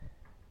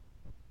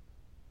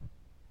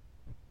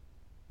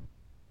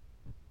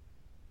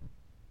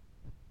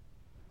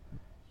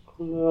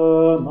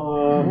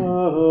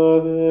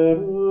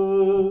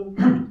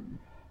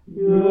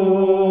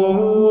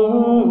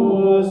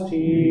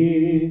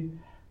Justi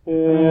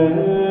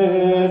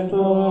et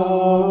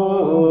angelos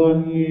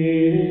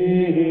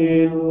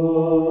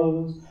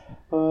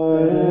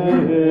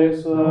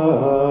ex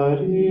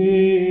arrivit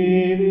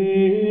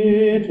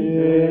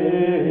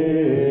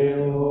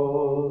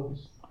Deus,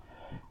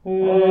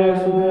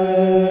 ex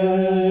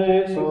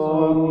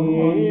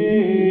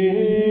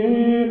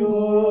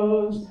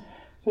angelos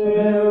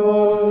fervationi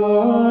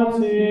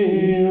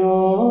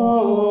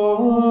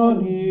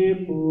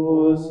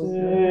poseorum,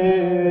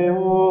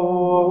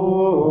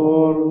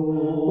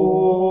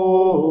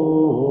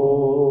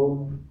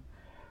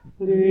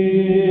 liberani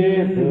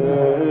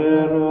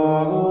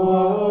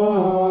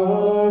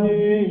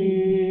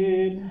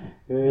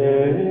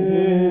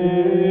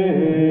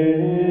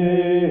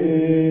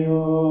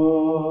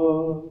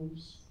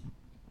eos.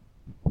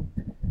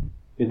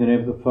 In the name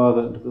of the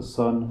Father, and of the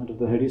Son, and of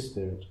the Holy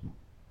Spirit.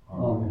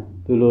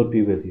 Amen. The Lord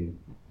be with you.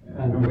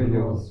 And with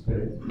your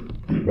spirit.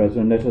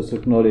 Brethren, let us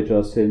acknowledge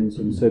our sins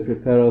and so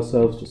prepare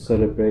ourselves to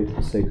celebrate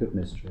the sacred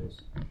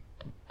mysteries.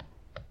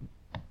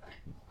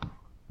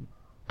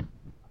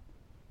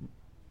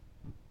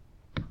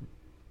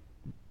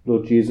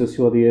 Lord Jesus,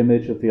 you are the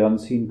image of the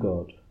unseen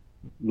God.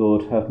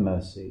 Lord, have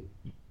mercy.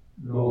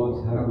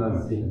 Lord, have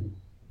mercy.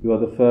 You are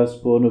the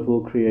firstborn of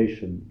all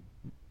creation.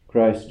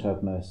 Christ,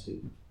 have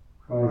mercy.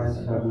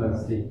 Christ, have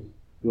mercy.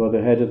 You are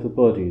the head of the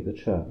body, the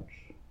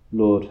Church.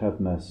 Lord, have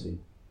mercy.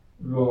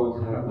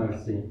 Lord, have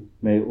mercy.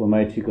 May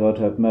Almighty God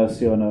have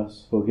mercy on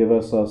us, forgive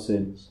us our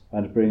sins,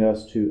 and bring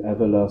us to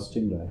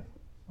everlasting life.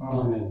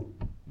 Amen.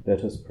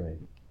 Let us pray.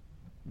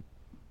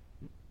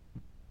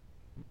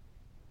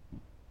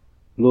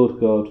 Lord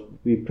God,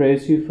 we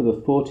praise you for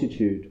the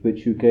fortitude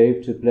which you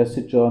gave to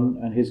Blessed John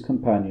and his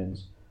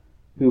companions,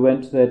 who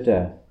went to their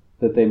death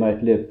that they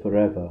might live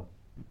forever.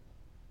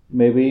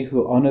 May we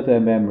who honour their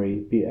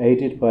memory be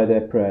aided by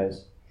their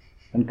prayers,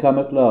 and come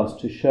at last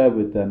to share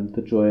with them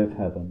the joy of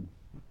heaven.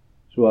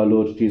 Through our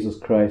Lord Jesus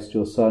Christ,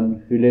 your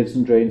Son, who lives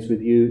and reigns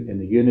with you in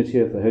the unity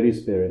of the Holy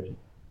Spirit,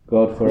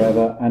 God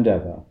forever and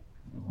ever.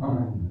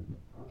 Amen.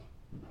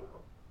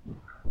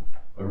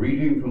 A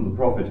reading from the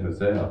prophet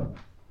Hosea.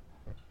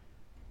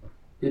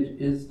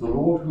 It is the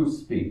Lord who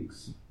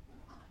speaks.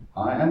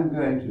 I am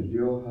going to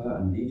lure her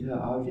and lead her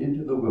out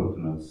into the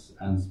wilderness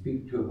and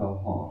speak to her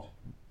heart.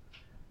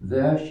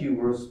 There she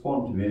will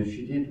respond to me as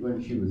she did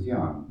when she was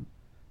young,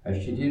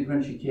 as she did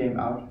when she came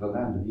out of the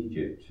land of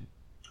Egypt.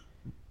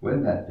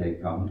 When that day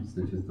comes,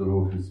 that is the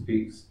Lord who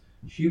speaks,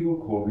 she will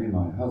call me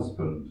my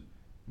husband.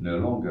 No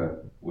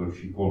longer will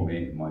she call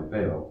me my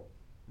Baal.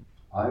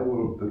 I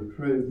will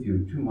betroth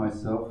you to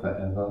myself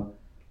forever,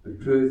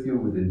 betroth you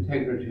with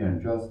integrity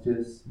and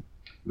justice,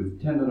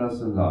 with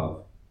tenderness and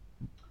love.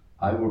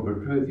 I will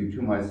betroth you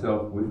to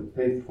myself with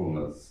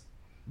faithfulness,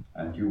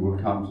 and you will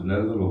come to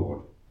know the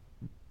Lord.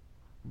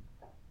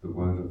 The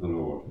word of the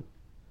Lord.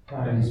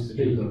 Thanks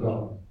be to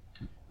God.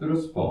 The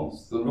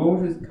response: the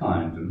Lord is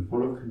kind and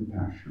full of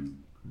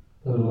compassion.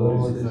 The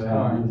Lord is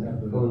kind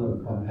and full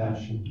of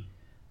compassion.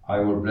 I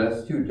will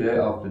bless you day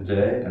after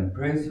day and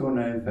praise your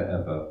name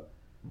forever.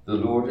 The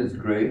Lord is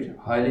great,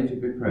 highly to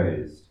be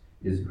praised.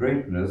 His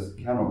greatness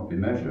cannot be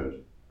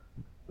measured.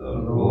 The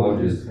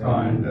Lord is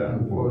kind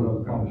and full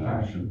of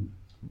compassion.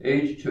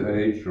 Age to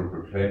age shall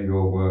proclaim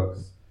your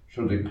works,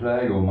 shall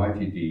declare your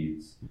mighty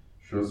deeds,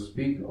 shall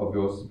speak of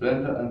your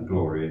splendor and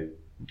glory,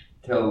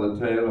 tell the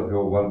tale of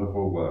your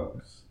wonderful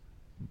works.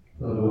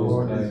 The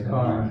Lord is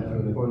kind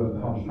and full of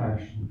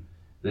compassion.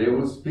 They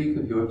will speak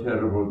of your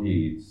terrible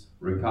deeds,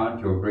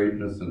 recount your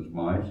greatness and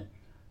might.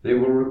 They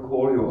will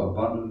recall your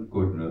abundant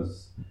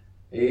goodness.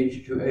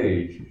 Age to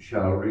age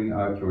shall ring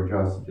out your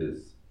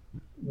justice.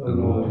 The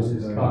Lord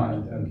is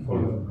kind and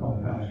full of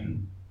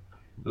compassion.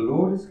 The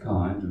Lord is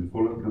kind and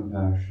full of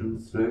compassion,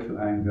 slow to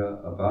anger,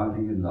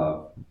 abounding in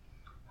love.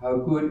 How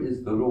good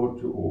is the Lord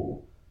to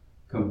all,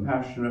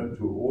 compassionate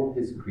to all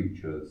his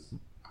creatures.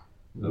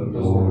 The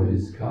Lord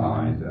is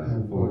kind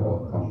and full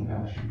of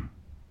compassion.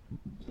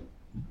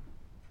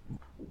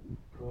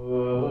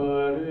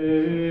 Alleluia.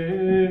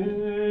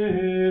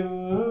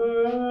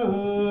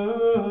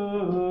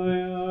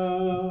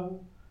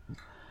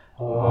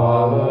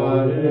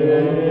 Alleluia.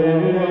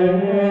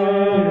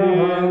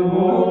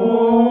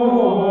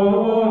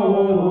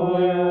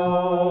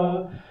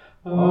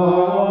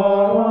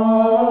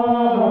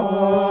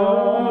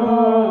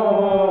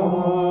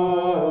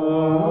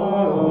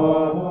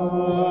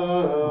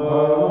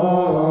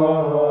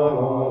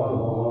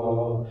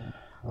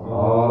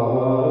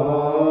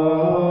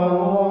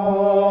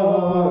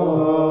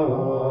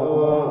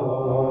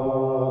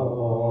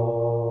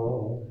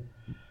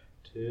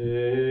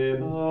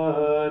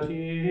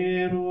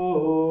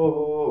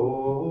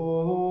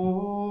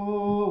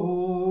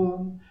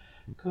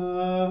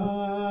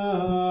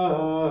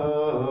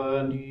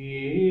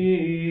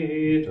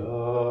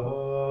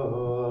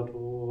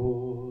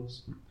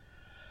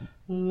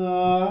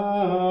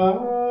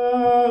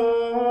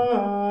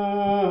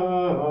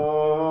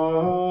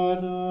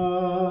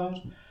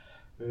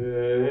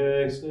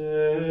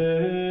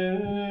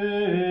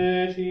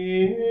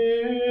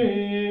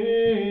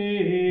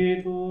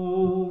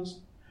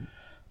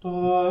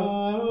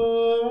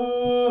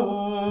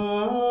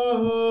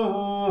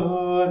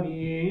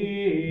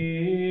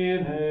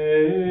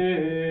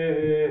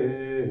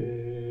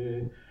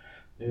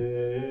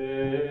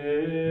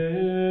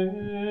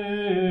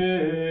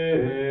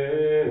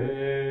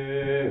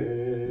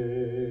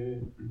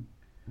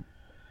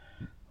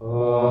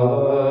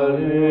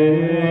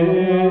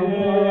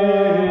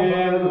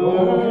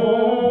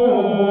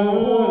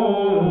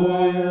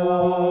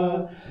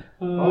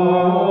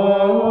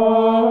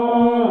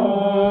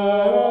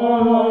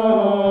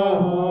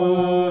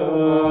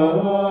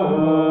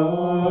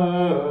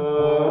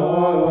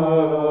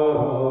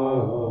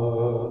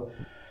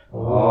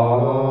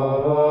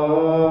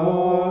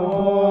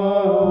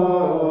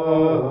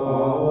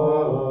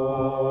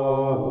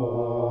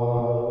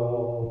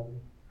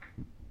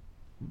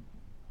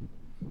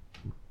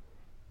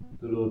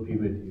 The Lord be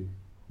with you.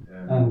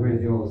 And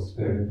with your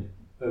spirit.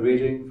 A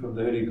reading from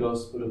the Holy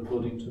Gospel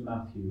according to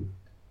Matthew.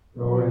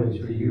 Glory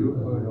to you,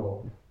 O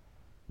Lord.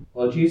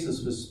 While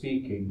Jesus was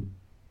speaking,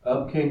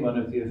 up came one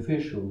of the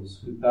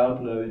officials, who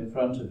bowed low in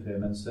front of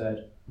him and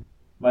said,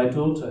 "My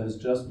daughter has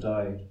just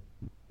died,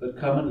 but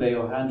come and lay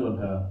your hand on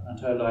her, and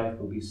her life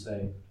will be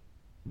saved."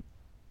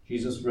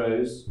 Jesus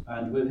rose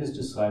and with his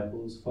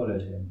disciples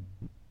followed him.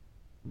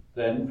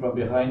 Then from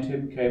behind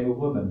him came a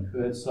woman who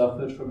had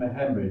suffered from a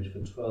hemorrhage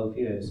for 12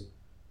 years,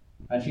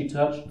 and she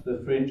touched the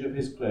fringe of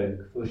his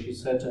cloak, for she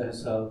said to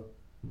herself,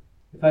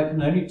 "If I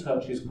can only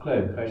touch his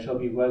cloak, I shall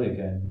be well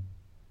again."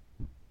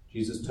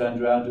 Jesus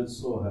turned round and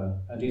saw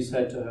her, and he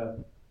said to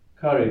her,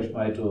 "Courage,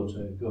 my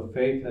daughter, your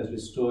faith has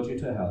restored you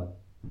to health."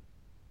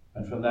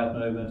 And from that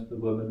moment the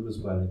woman was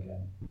well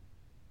again.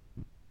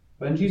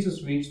 When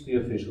Jesus reached the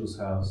official's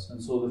house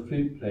and saw the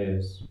flute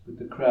players with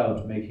the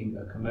crowd making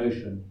a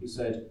commotion, he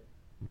said,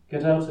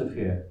 "Get out of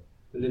here.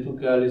 The little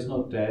girl is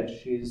not dead,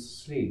 she is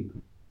asleep."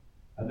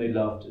 And they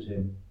laughed at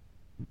him.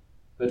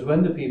 But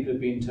when the people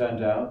had been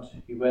turned out,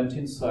 he went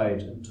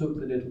inside and took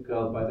the little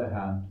girl by the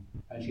hand,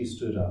 and she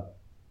stood up.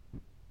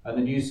 And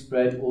the news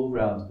spread all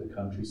round the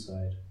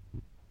countryside.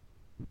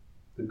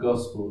 The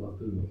Gospel of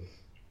the Lord.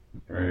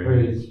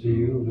 Praise to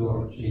you,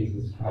 Lord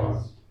Jesus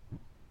Christ.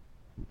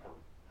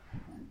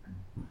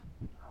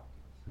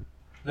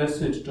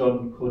 Blessed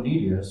John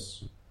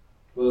Cornelius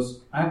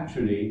was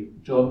actually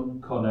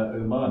John Connor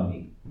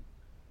O'Mahony,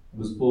 and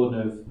was born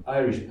of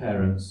Irish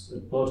parents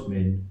at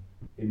Bodmin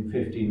in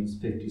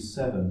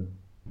 1557.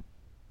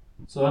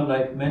 So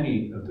unlike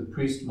many of the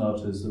priest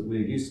martyrs that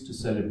we're used to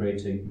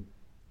celebrating,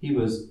 he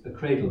was a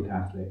cradle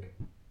Catholic.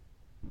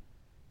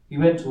 He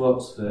went to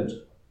Oxford,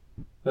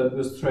 but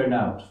was thrown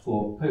out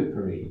for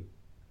popery,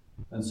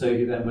 and so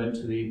he then went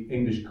to the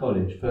English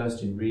college,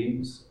 first in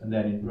Reims and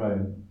then in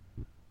Rome,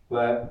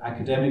 where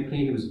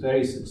academically he was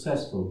very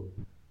successful,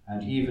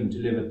 and he even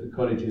delivered the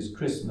college's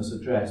Christmas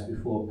address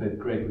before Pope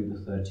Gregory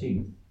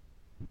XIII.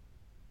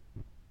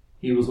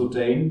 He was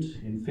ordained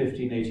in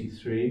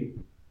 1583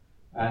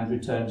 and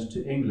returned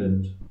to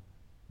England,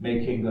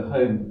 making the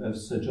home of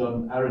Sir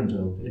John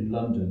Arundel in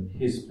London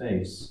his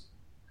base.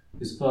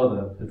 His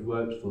father had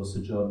worked for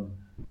Sir John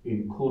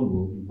in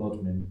Cornwall in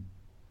Bodmin.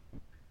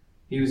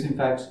 He was in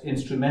fact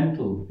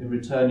instrumental in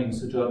returning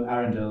Sir John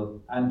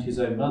Arundel and his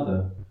own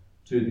mother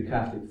to the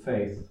Catholic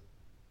faith,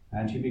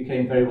 and he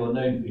became very well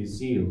known for his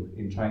zeal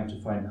in trying to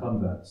find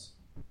converts.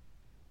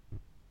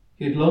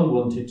 He had long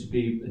wanted to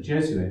be a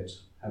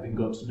Jesuit, having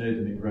got to know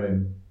them in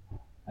Rome,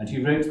 and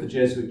he wrote the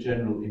Jesuit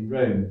general in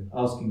Rome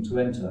asking to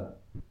enter,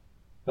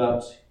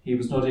 but he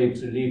was not able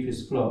to leave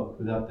his flock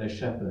without their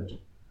shepherd.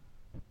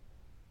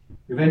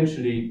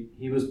 Eventually,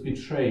 he was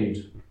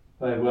betrayed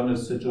by one of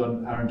Sir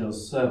John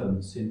Arundel's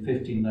servants in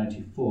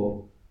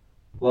 1594,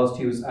 whilst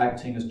he was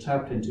acting as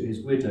chaplain to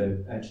his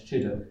widow at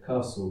Chiddock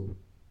Castle.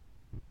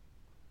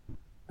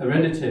 A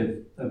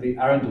relative of the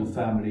Arundel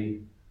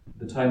family at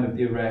the time of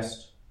the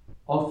arrest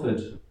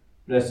offered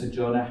Blessed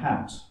John a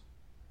hat,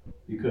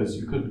 because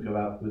you couldn't go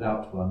out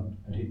without one,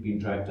 and he'd been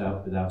dragged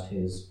out without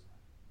his.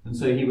 And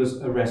so he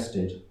was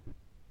arrested.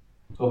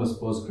 Thomas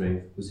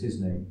Bosgrave was his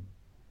name.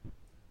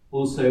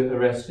 Also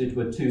arrested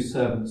were 2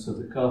 servants of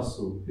the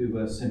castle who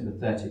were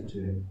sympathetic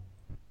to him.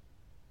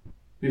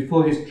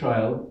 Before his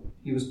trial,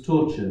 he was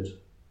tortured,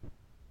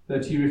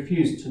 but he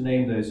refused to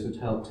name those who had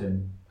helped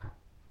him,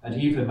 and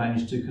he even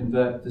managed to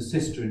convert the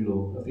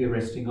sister-in-law of the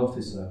arresting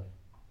officer.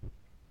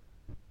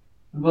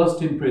 And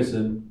whilst in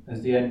prison,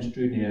 as the end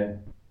drew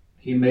near,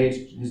 he made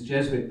his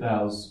Jesuit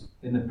vows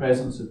in the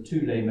presence of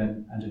 2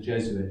 laymen and a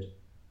Jesuit,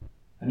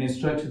 and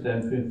instructed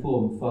them to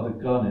inform Father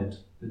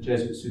Garnet, the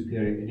Jesuit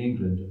superior in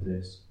England, of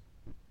this.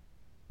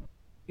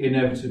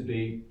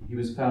 Inevitably, he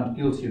was found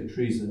guilty of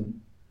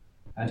treason,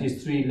 and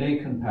his 3 lay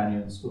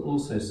companions were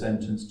also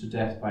sentenced to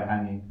death by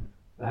hanging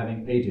for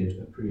having aided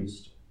a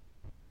priest.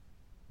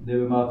 They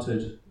were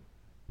martyred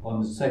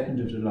on the 2nd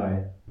of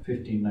July,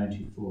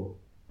 1594.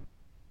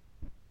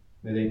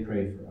 May they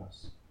pray for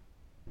us.